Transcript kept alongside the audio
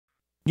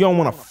You don't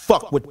wanna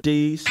fuck with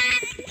these.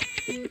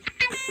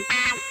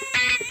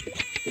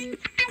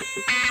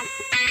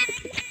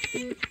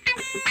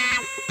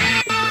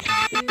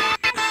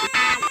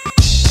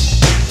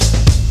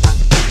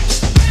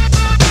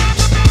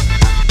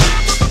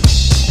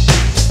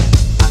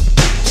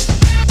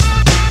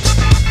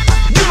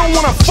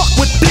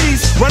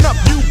 Run up,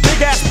 you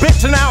big ass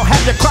bitch, and I'll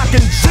have you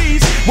clocking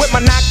Z's with my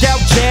knockout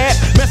jab.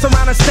 Mess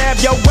around and stab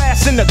your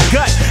ass in the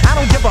gut. I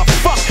don't give a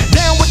fuck.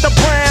 Down with the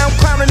brown,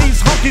 clowning these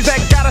honkies that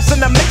got us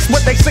in the mix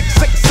with they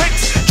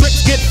 666.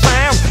 Tricks get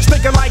found,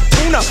 stinking like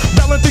tuna,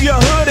 belling through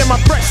your hood in my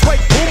fresh suede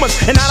Pumas.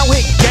 And I don't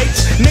hit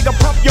gates, nigga,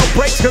 pump your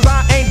brakes, cause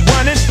I ain't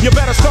running. You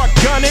better start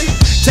gunning.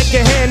 Take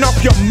your hand off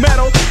your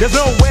metal. There's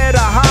nowhere to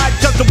hide,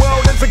 cause the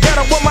world is a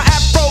ghetto. With my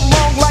afro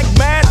long like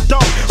Mad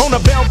Dog on a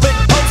velvet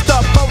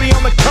poster, 40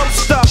 on the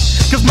coaster.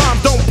 Cause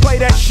moms don't play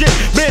that shit.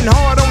 Been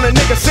hard on a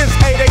nigga since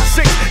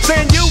 886.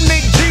 Saying you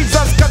need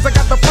Jesus, cause I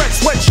got the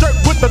fresh sweatshirt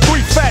with the 3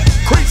 fat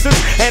creases.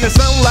 And it's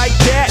something like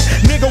that.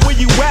 Nigga, where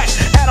you at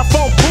a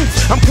phone booth.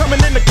 I'm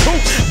coming in the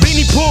coupe.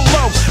 Beanie pull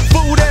low.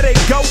 Food, there they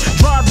go.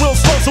 Drive real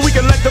slow so we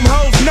can let them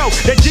hoes know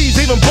that G's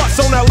even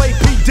bust on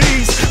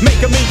LAPDs. Make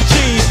them eat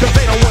cheese, cause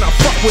they don't wanna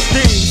fuck with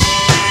these.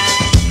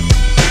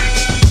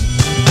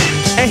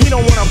 And he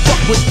don't wanna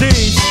fuck with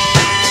these.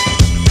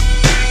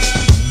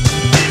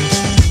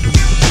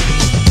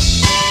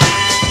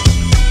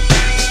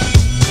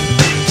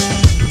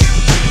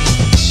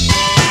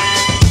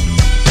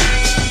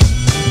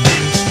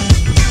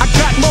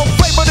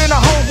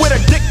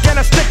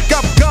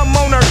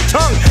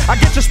 I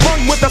get you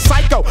sprung with a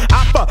psycho,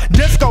 oppa,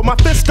 disco, my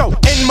fisco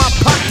in my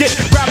pocket,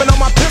 grabbing on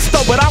my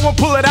pistol, but I won't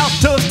pull it out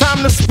till it's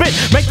time to spit.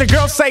 Make the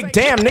girl say,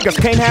 damn, niggas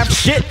can't have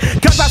shit.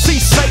 Cause I see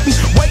Satan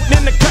waiting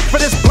in the cut for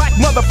this black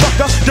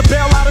motherfucker to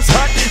bail out his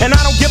hut. And I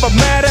don't give a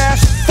mad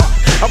ass fuck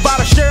about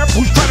a sheriff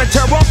who's trying to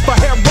tear off a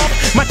hair rough.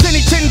 My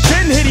tinny tin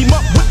tin hit him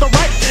up with the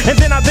right, and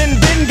then I then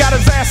got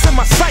his ass in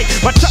my sight.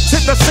 My chucks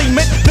hit the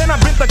cement, then I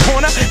bent the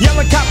corner,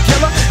 yelling cop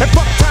killer, and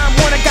fuck time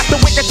when I got the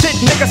wicked shit.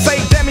 Nigga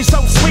say, damn, he's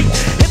so sweet.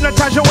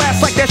 Hypnotize your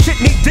ass like that shit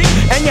knee deep,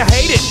 and you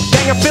hate it,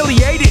 gang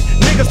affiliated.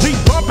 Niggas be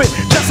bumping,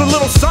 just a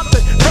little something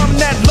from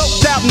that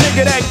loped out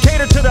nigga that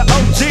cater to the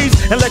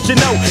OGs and let you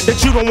know that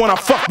you don't wanna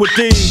fuck with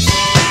these.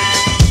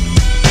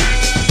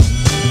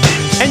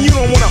 And you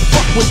don't wanna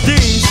fuck with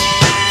these.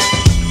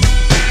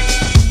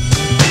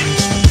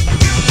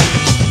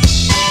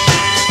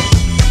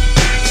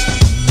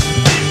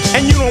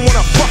 And you don't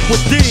wanna fuck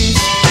with these.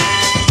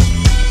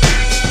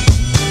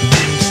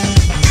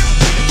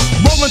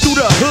 Rolling through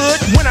the hood,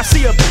 when I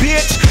see a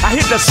bitch, I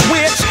hit the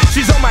switch.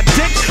 She's on my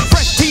dick,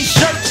 fresh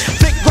t-shirt,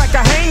 thick like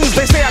a Hanes.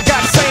 They say I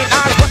got St.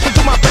 Eyes rushing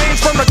through my veins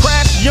from the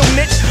crash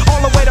unit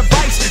all the way to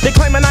Vice. They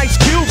claim an Ice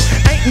Cube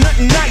ain't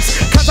nothing nice,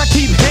 cause I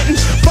keep hitting.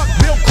 Fuck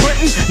Bill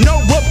Clinton,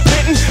 no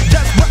repenting,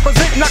 just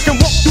representing. I can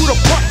walk through the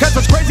park, cause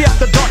it's crazy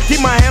after dark.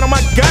 Keep my hand on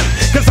my gun,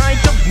 cause I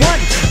ain't the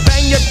one.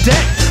 Bang your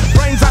dead,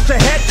 brains out your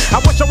head. I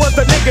wish I was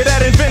the nigga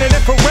that invented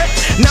infrared.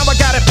 Now I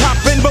got it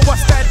poppin', but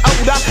what's that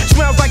odor?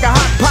 Smells like a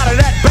hot pot of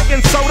that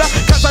baking soda.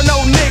 Cause I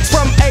know niggas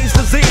from A's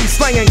to Z's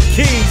slanging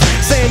keys,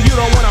 saying you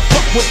don't wanna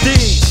fuck with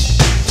these.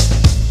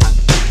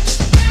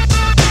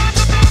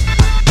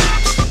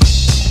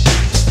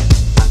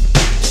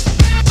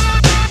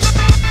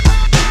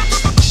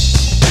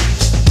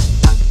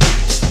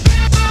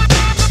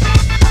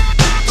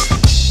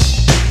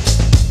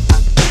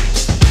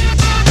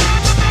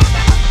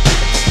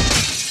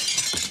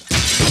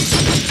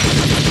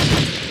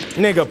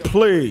 Nigga,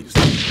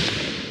 please.